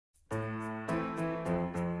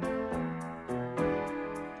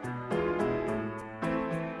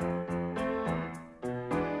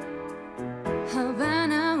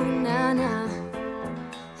Havana, ooh, na, na.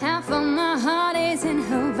 Half of my heart is in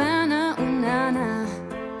Havana, ooh, na, na.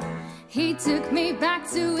 He took me back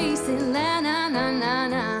to East Atlanta, na, na,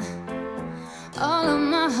 na. All of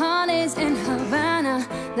my heart is in Havana.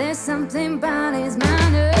 There's something about his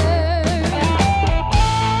manner.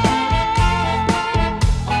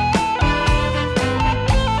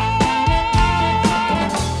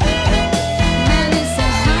 Man, it's a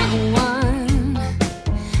hot one,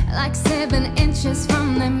 like 7 inches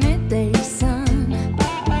from the midday sun.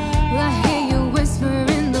 Well, I hear you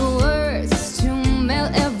whispering the words to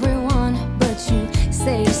melt everyone, but you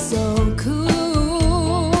stay so cool.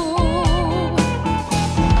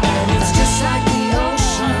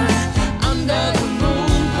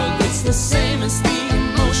 The same as the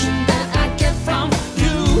emotion that I get from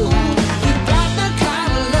you. You got the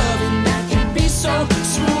kind of loving that can be so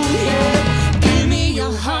smooth, yeah. Give me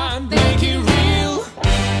your heart, make it real.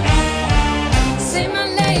 Say my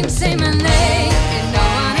name, and no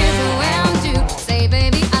one is around you. Say,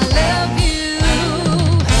 baby, I love you.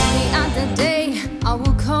 The other day, I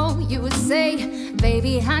will call, you would say,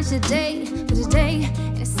 baby, how's your day? But today,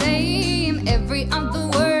 it's the same. Every other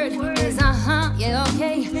word is yeah,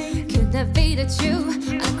 okay. Could that be that you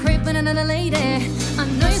are creeping another lady? I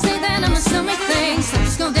know you say that I'm a stomach thing, so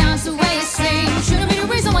just go down to the way you sing. Shouldn't be the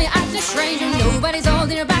reason why you're acting strange and nobody's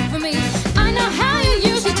holding your back for me. I know how you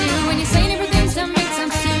usually do when you say different things that make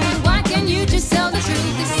sense too. Why can't you just tell the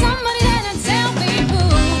truth? There's somebody that can tell me who.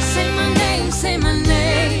 Say my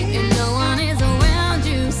name, and no one is around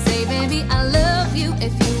you. Say, baby, I love you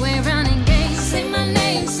if you ain't running games. Say my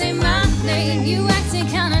name, you acting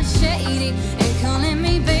kinda shady. Calling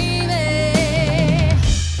me baby.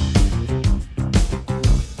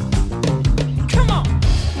 Come on.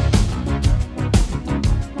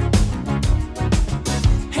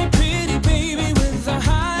 Hey, pretty baby with the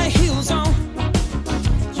high heels on.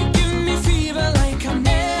 You give me fever like I've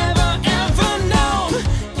never ever known.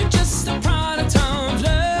 You're just a product of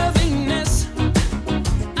lovingness.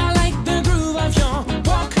 I like the groove of your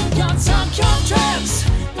walk, your talk, your dress.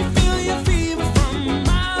 You feel your fever from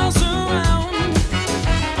miles around.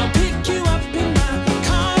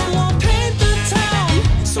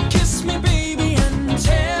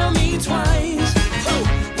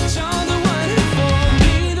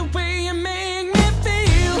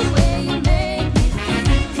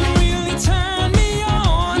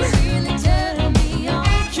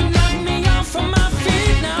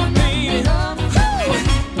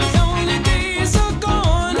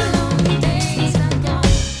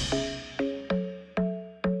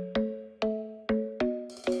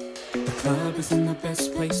 Isn't the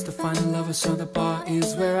best place to find a lover, so the bar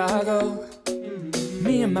is where I go.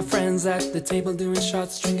 Me and my friends at the table doing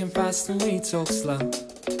shots, drinking fast and we talk slow.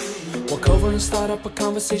 Walk over and start up a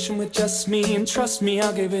conversation with just me, and trust me,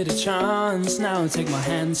 I'll give it a chance. Now take my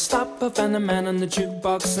hand, stop, I find the man on the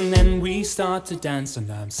jukebox, and then we start to dance.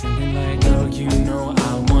 And I'm singing like, girl, you know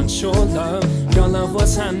I want your love. Your love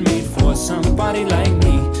was handmade for somebody like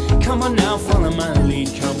me. Come on now, follow my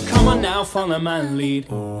lead. Come on now, follow my lead.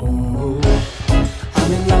 Oh,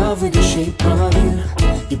 I'm in love with the shape of you.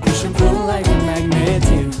 You push and pull like a magnet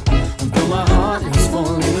do. And though my heart is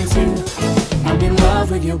falling too, I'm in love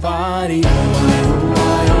with your body. Oh, why, oh,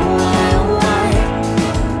 why, oh, why, oh, why.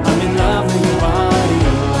 I'm in love with your body.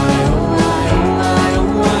 Oh, why, oh, why, oh, why, oh,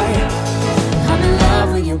 why. I'm in love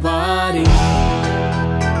with your body.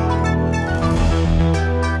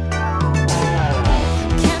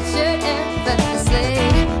 Captured effortlessly,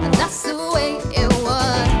 that's the way it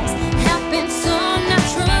was. Happened so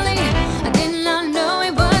naturally, I did not know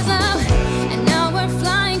it was love. And now we're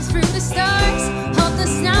flying through the stars. Hope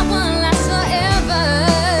this night will last forever.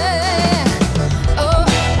 Oh,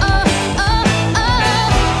 oh, oh.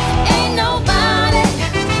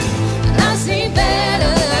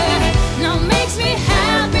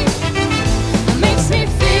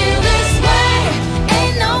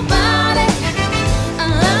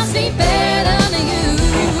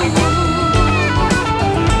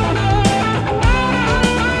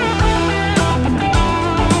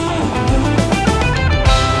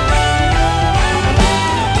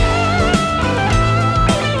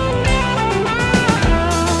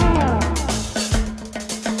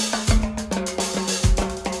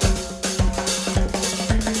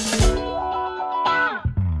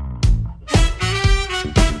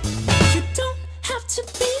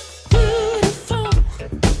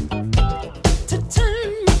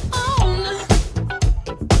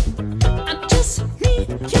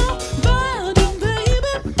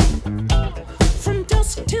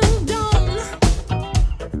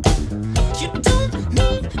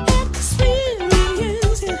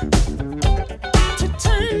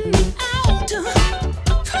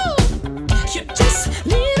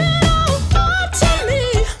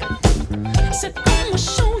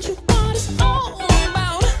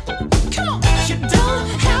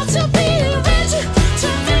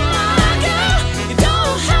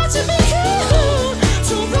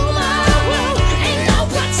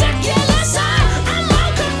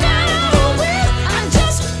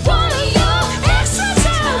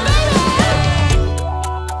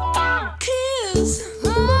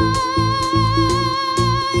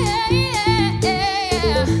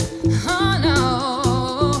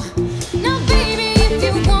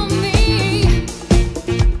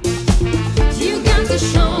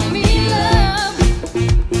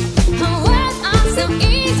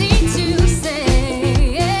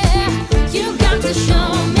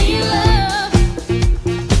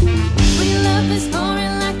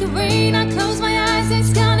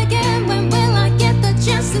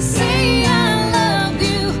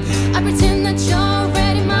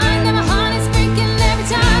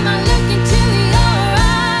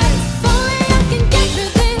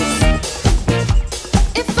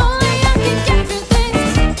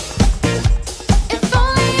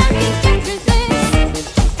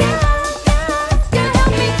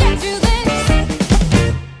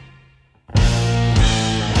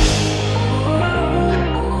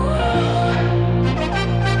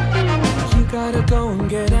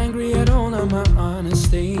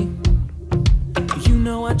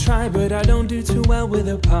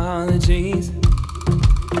 apologies.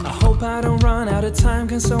 I hope I don't run out of time.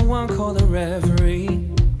 Can someone call the referee?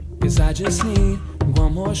 'Cause I just need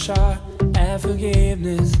one more shot at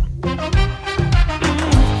forgiveness.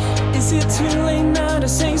 Is it too late now to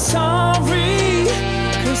say sorry?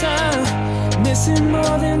 'Cause I'm missing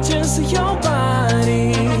more than just your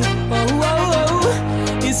body. Oh, oh,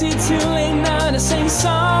 oh. Is it too late now to say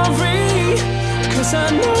sorry? 'Cause I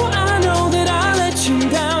know that I let you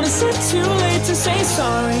down. Is it too late to say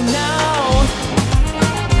sorry now?